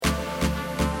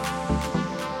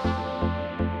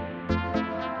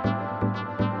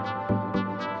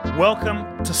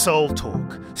Welcome to Soul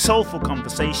Talk, soulful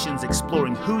conversations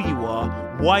exploring who you are,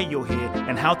 why you're here,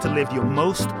 and how to live your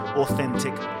most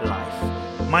authentic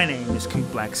life. My name is Coop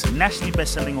Blackson, nationally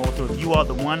best-selling author of You Are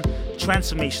the One,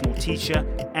 transformational teacher,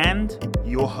 and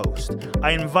your host.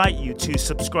 I invite you to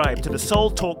subscribe to the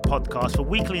Soul Talk podcast for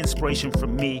weekly inspiration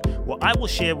from me, where I will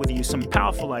share with you some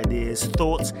powerful ideas,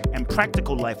 thoughts, and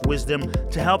practical life wisdom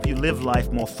to help you live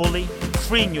life more fully,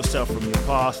 freeing yourself from your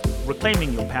past,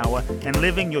 reclaiming your power, and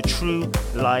living your true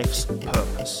life's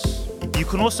purpose. You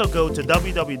can also go to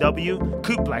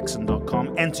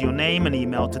www.coopblackson.com, enter your name and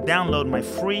email to download my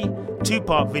free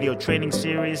 2-part video training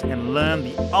series and learn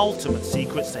the ultimate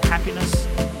secrets to happiness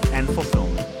and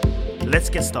fulfillment. Let's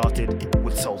get started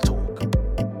with Soul Talk.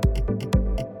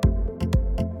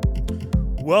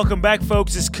 Welcome back,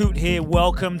 folks. It's Coot here.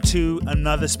 Welcome to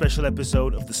another special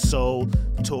episode of the Soul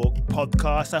Talk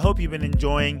podcast. I hope you've been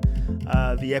enjoying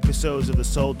the episodes of the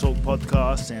Soul Talk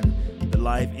podcast and the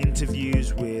live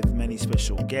interviews with many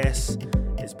special guests.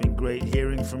 It's been great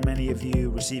hearing from many of you,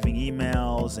 receiving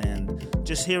emails, and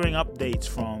just hearing updates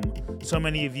from so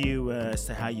many of you as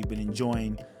to how you've been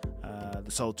enjoying the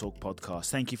Soul Talk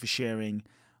podcast. Thank you for sharing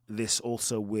this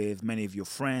also with many of your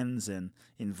friends and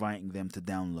inviting them to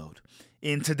download.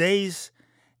 In today's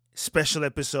special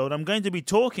episode, I'm going to be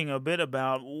talking a bit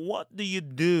about what do you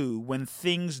do when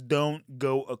things don't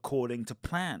go according to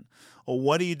plan? Or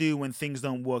what do you do when things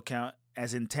don't work out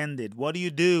as intended? What do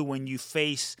you do when you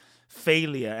face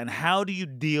failure? And how do you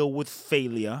deal with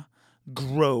failure,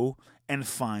 grow, and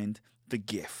find the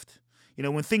gift? You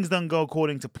know, when things don't go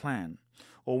according to plan,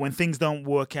 or when things don't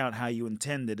work out how you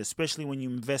intended, especially when you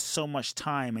invest so much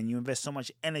time and you invest so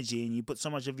much energy and you put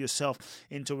so much of yourself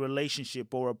into a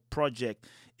relationship or a project,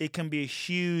 it can be a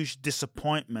huge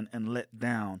disappointment and let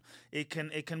down. It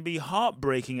can be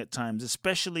heartbreaking at times,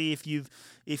 especially if you've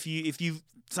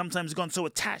sometimes gone so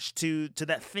attached to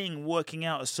that thing working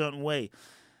out a certain way.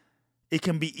 It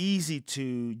can be easy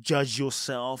to judge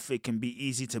yourself. It can be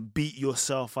easy to beat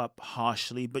yourself up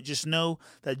harshly. But just know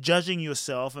that judging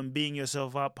yourself and beating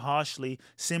yourself up harshly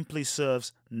simply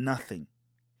serves nothing.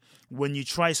 When you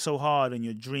try so hard and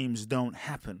your dreams don't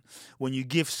happen, when you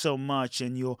give so much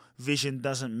and your vision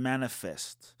doesn't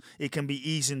manifest, it can be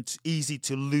easy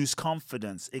to lose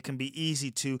confidence. It can be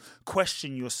easy to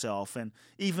question yourself and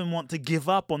even want to give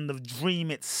up on the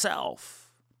dream itself.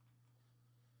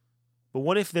 But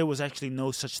what if there was actually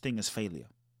no such thing as failure?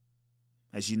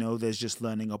 As you know, there's just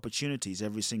learning opportunities,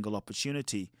 every single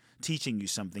opportunity teaching you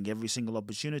something, every single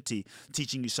opportunity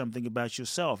teaching you something about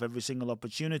yourself, every single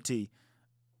opportunity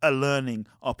a learning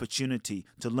opportunity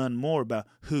to learn more about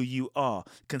who you are.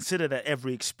 Consider that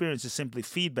every experience is simply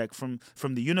feedback from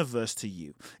the universe to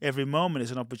you. Every moment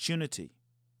is an opportunity.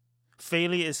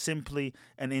 Failure is simply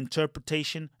an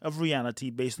interpretation of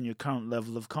reality based on your current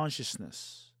level of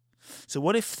consciousness. So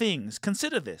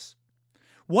consider this,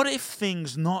 what if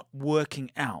things not working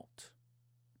out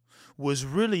was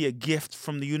really a gift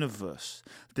from the universe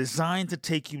designed to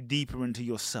take you deeper into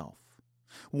yourself?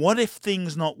 What if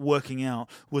things not working out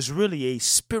was really a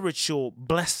spiritual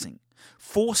blessing,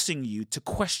 forcing you to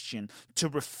question, to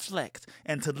reflect,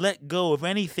 and to let go of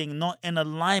anything not in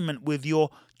alignment with your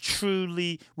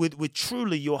truly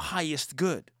your highest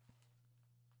good?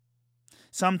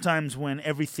 Sometimes when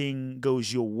everything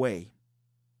goes your way,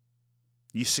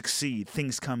 you succeed,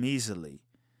 things come easily,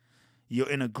 you're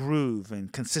in a groove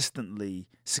and consistently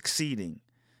succeeding,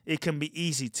 it can be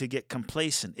easy to get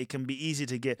complacent. It can be easy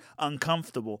to get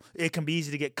uncomfortable. It can be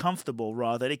easy to get comfortable,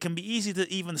 rather. It can be easy to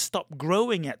even stop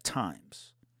growing at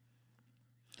times.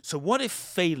 So what if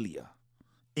failure,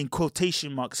 in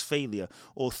quotation marks failure,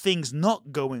 or things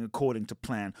not going according to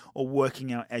plan or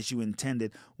working out as you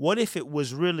intended, what if it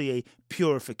was really a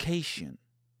purification,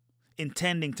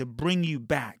 intending to bring you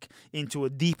back into a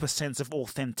deeper sense of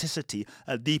authenticity,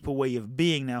 a deeper way of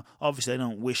being? Now, obviously, I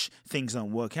don't wish things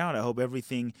don't work out. I hope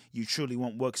everything you truly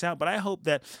want works out, but I hope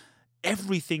that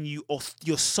everything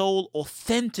your soul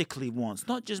authentically wants,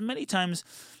 not just many times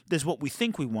there's what we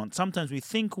think we want. Sometimes we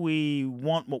think we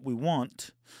want what we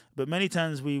want, but many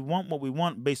times we want what we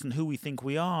want based on who we think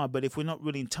we are. But if we're not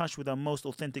really in touch with our most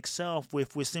authentic self,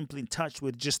 if we're simply in touch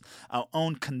with just our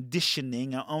own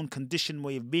conditioning, our own conditioned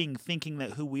way of being, thinking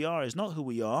that who we are is not who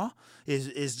we are,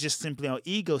 is just simply our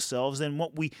ego selves, then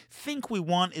what we think we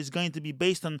want is going to be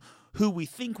based on who we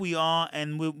think we are,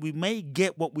 and we may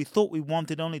get what we thought we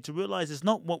wanted only to realize it's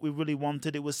not what we really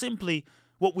wanted. It was simply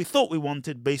what we thought we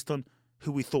wanted based on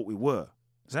who we thought we were.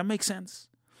 Does that make sense?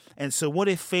 And so what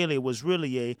if failure was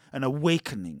really an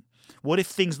awakening? What if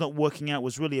things not working out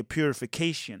was really a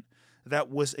purification that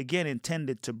was, again,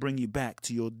 intended to bring you back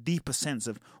to your deeper sense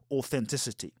of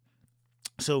authenticity?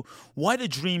 So why do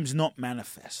dreams not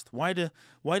manifest? Why do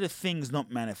things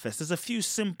not manifest? There's a few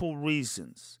simple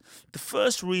reasons. The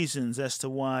first reasons as to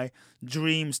why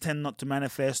dreams tend not to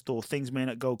manifest or things may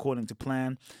not go according to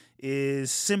plan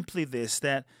is simply this,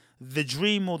 that the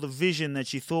dream or the vision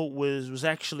that you thought was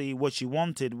actually what you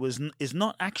wanted is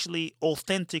not actually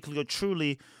authentically or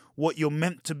truly what you're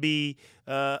meant to be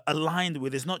aligned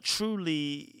with. It's not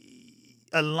truly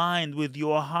aligned with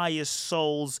your highest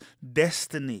soul's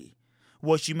destiny.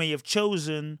 What you may have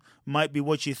chosen might be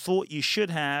what you thought you should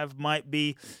have, might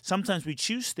be, sometimes we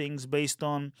choose things based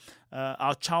on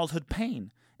our childhood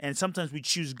pain. And sometimes we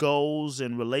choose goals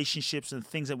and relationships and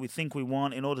things that we think we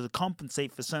want in order to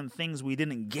compensate for certain things we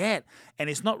didn't get.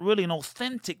 And it's not really an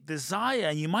authentic desire.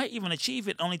 And you might even achieve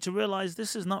it only to realize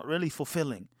this is not really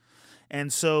fulfilling.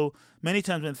 And so many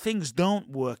times when things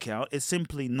don't work out, it's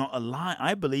simply not aligned.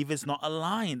 I believe it's not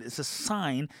aligned. It's a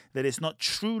sign that it's not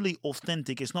truly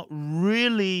authentic. It's not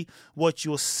really what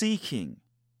you're seeking.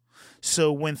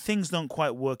 So when things don't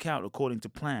quite work out according to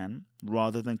plan,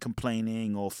 rather than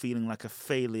complaining or feeling like a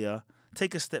failure,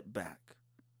 take a step back.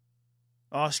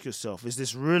 Ask yourself, is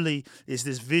this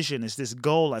vision, is this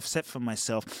goal I've set for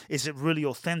myself, is it really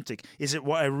authentic? Is it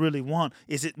what I really want?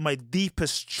 Is it my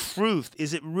deepest truth?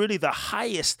 Is it really the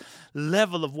highest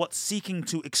level of what's seeking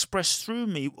to express through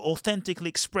me, authentically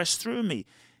express through me?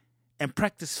 And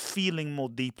practice feeling more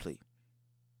deeply.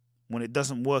 When it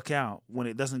doesn't work out, when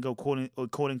it doesn't go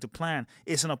according to plan,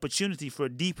 it's an opportunity for a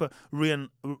deeper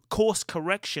course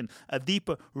correction, a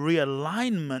deeper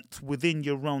realignment within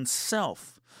your own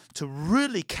self to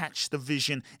really catch the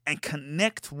vision and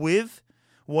connect with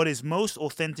what is most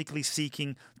authentically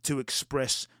seeking to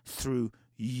express through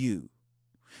you.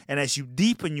 And as you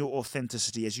deepen your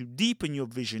authenticity, as you deepen your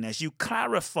vision, as you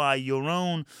clarify your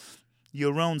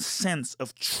own sense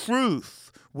of truth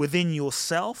within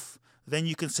yourself, then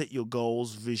you can set your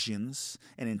goals, visions,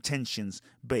 and intentions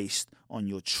based on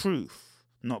your truth,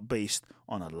 not based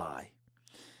on a lie.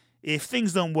 If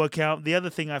things don't work out, the other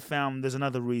thing I found, there's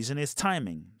another reason, is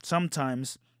timing.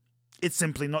 Sometimes it's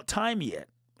simply not time yet.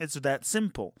 It's that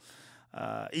simple.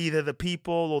 Either the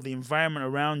people or the environment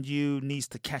around you needs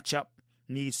to catch up,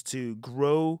 needs to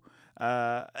grow.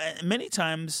 And many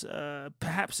times,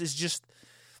 perhaps it's just,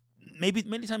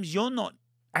 many times you're not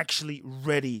actually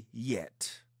ready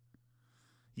yet.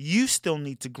 You still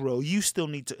need to grow. You still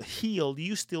need to heal.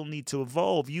 You still need to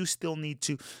evolve. You still need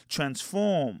to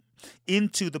transform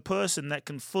into the person that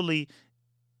can fully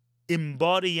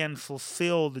embody and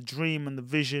fulfill the dream and the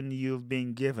vision you've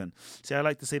been given. See, I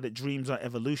like to say that dreams are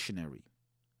evolutionary.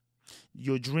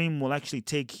 Your dream will actually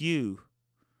take you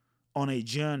on a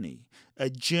journey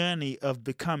of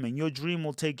becoming. Your dream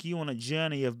will take you on a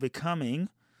journey of becoming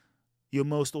your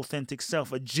most authentic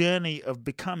self, a journey of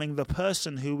becoming the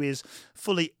person who is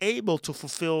fully able to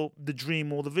fulfill the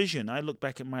dream or the vision. I look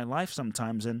back at my life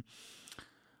sometimes and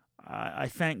I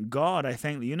thank God, I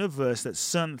thank the universe that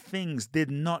certain things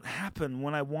did not happen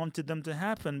when I wanted them to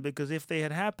happen, because if they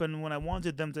had happened when I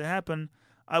wanted them to happen,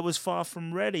 I was far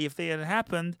from ready. If they had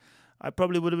happened, I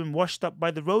probably would have been washed up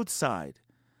by the roadside.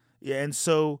 Yeah, and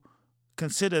so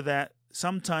consider that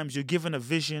sometimes you're given a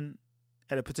vision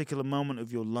at a particular moment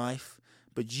of your life,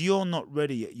 but you're not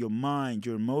ready yet. Your mind,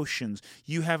 your emotions,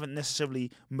 you haven't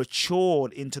necessarily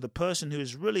matured into the person who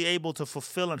is really able to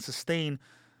fulfill and sustain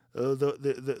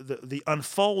the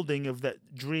unfolding of that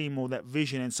dream or that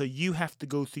vision. And so you have to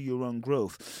go through your own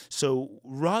growth. So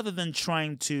rather than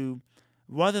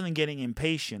getting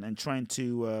impatient and trying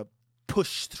to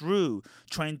push through,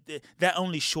 that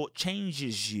only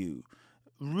shortchanges you.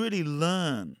 Really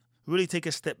learn. Really take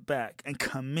a step back and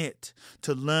commit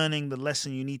to learning the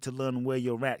lesson you need to learn where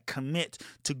you're at. Commit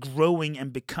to growing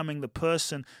and becoming the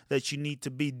person that you need to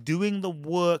be, doing the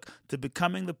work to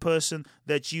becoming the person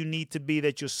that you need to be,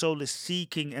 that your soul is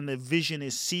seeking and the vision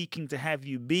is seeking to have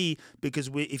you be. Because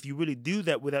if you really do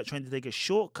that without trying to take a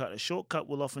shortcut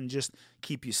will often just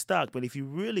keep you stuck. But if you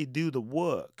really do the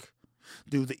work,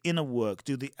 do the inner work,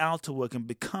 do the outer work, and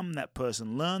become that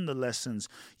person, learn the lessons,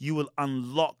 you will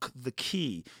unlock the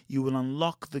key. You will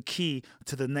unlock the key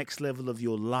to the next level of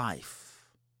your life.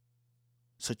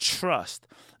 So trust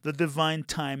the divine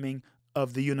timing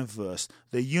of the universe.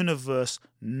 The universe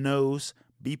knows.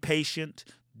 Be patient,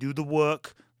 do the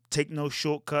work, take no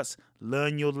shortcuts,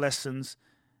 learn your lessons,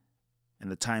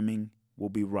 and the timing will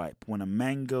be ripe. When a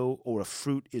mango or a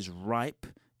fruit is ripe,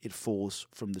 it falls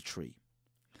from the tree.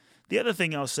 The other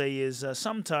thing I'll say is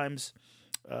sometimes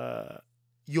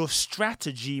your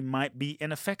strategy might be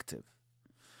ineffective.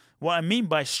 What I mean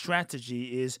by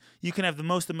strategy is you can have the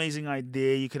most amazing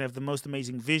idea, you can have the most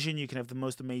amazing vision, you can have the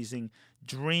most amazing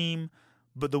dream,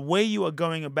 But the way you are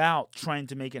going about trying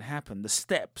to make it happen, the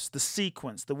steps, the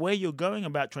sequence, the way you're going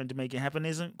about trying to make it happen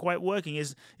isn't quite working,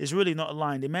 is really not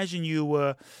aligned. Imagine you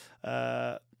were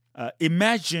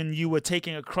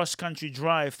taking a cross-country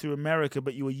drive through America,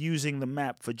 but you were using the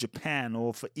map for Japan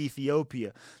or for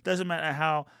Ethiopia. Doesn't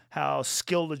matter how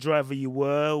skilled a driver you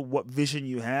were, what vision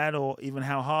you had, or even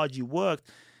how hard you worked.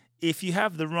 If you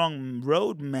have the wrong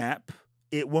road map,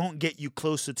 it won't get you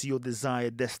closer to your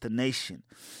desired destination.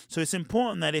 So it's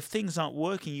important that if things aren't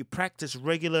working, you practice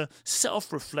regular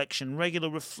self-reflection, regular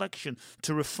reflection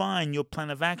to refine your plan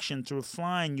of action, to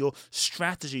refine your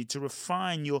strategy, to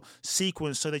refine your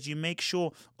sequence so that you make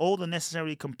sure all the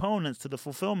necessary components to the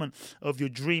fulfillment of your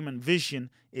dream and vision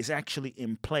is actually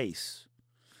in place.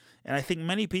 And I think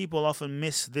many people often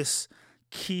miss this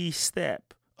key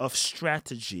step of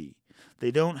strategy.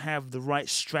 They don't have the right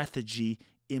strategy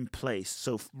in place.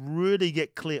 So really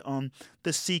get clear on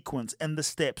the sequence and the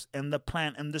steps and the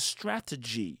plan and the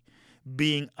strategy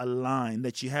being aligned,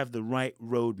 that you have the right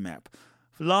roadmap.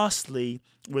 Lastly,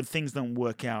 when things don't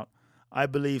work out, I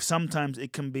believe sometimes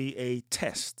it can be a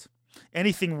test.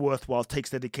 Anything worthwhile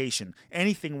takes dedication.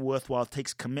 Anything worthwhile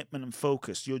takes commitment and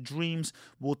focus. Your dreams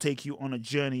will take you on a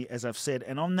journey, as I've said,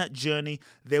 and on that journey,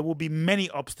 there will be many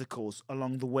obstacles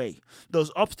along the way. Those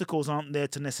obstacles aren't there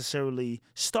to necessarily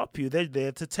stop you. They're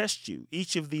there to test you.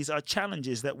 Each of these are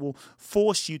challenges that will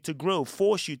force you to grow,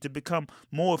 force you to become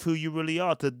more of who you really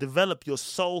are, to develop your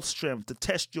soul strength, to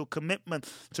test your commitment,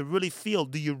 to really feel,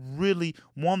 do you really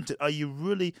want it? Are you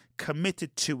really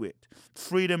committed to it?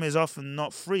 Freedom is often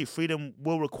not free. Freedom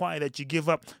will require that you give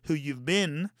up who you've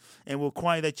been and will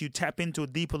require that you tap into a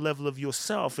deeper level of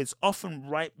yourself. It's often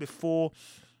right before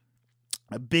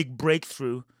a big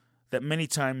breakthrough that many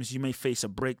times you may face a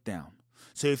breakdown.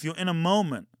 So if you're in a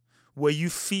moment where you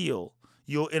feel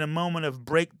you're in a moment of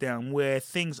breakdown, where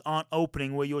things aren't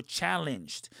opening, where you're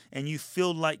challenged and you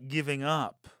feel like giving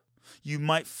up, you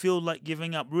might feel like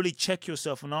giving up. Really check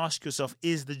yourself and ask yourself,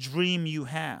 is the dream you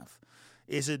have,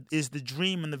 is the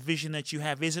dream and the vision that you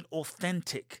have, is it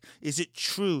authentic? Is it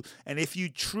true? And if you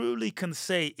truly can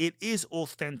say it is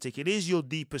authentic, it is your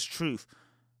deepest truth,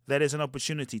 that is an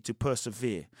opportunity to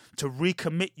persevere, to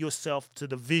recommit yourself to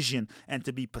the vision and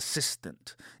to be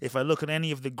persistent. If I look at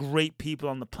any of the great people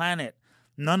on the planet,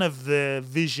 none of their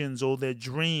visions or their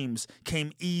dreams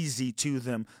came easy to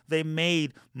them. They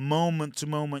made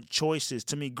moment-to-moment choices.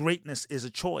 To me, greatness is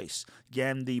a choice.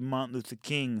 Gandhi, Martin Luther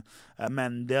King,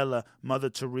 Mandela, Mother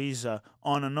Teresa,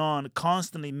 on,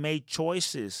 constantly made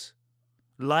choices.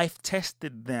 Life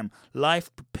tested them.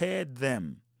 Life prepared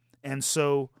them. And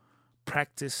so,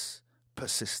 practice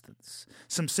persistence.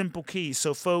 Some simple keys.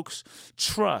 So, folks,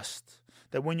 trust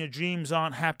that when your dreams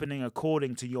aren't happening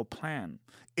according to your plan,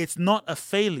 it's not a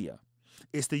failure.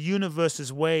 It's the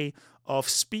universe's way of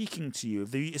speaking to you.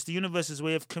 It's the universe's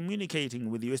way of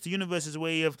communicating with you. It's the universe's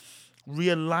way of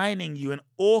realigning you and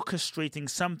orchestrating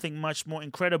something much more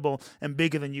incredible and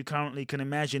bigger than you currently can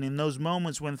imagine in those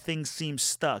moments when things seem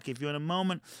stuck. If you're in a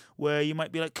moment where you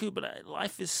might be like, cool, but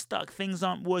life is stuck, things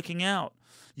aren't working out,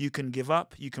 you can give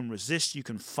up, you can resist, you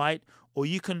can fight, or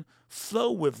you can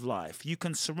flow with life. You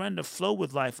can surrender, flow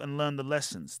with life, and learn the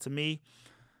lessons. To me,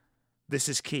 this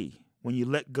is key. When you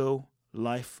let go,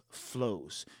 life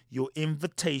flows. Your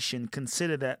invitation,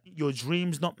 consider that your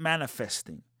dreams not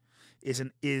manifesting is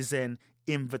an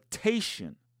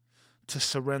invitation to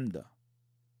surrender.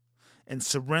 And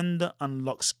surrender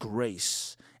unlocks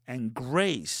grace. And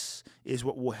grace is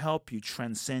what will help you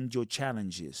transcend your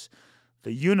challenges.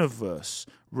 The universe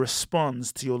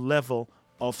responds to your level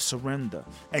of surrender.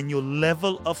 And your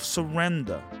level of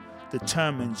surrender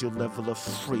determines your level of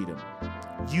freedom.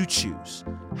 You choose.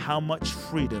 How much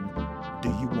freedom do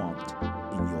you want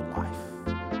in your life?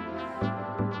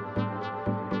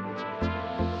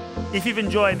 If you've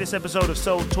enjoyed this episode of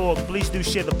Soul Talk, please do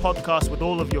share the podcast with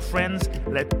all of your friends.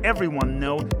 Let everyone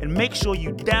know, and make sure you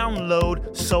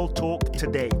download Soul Talk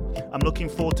today. I'm looking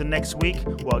forward to next week,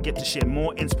 where I'll get to share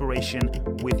more inspiration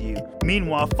with you.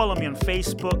 Meanwhile, follow me on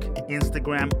Facebook,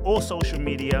 Instagram, or social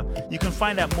media. You can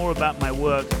find out more about my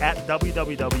work at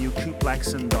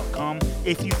www.coopblackson.com.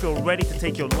 If you feel ready to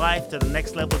take your life to the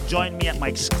next level, join me at my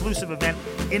exclusive event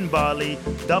in Bali,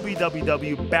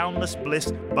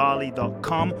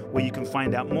 www.boundlessblissbali.com, where you can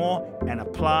find out more and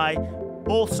apply.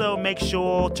 Also, make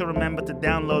sure to remember to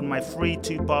download my free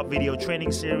 2-part video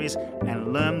training series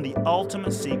and learn the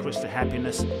ultimate secrets to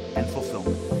happiness and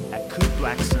fulfillment at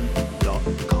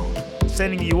coopblackson.com.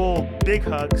 Sending you all big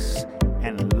hugs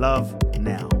and love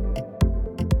now.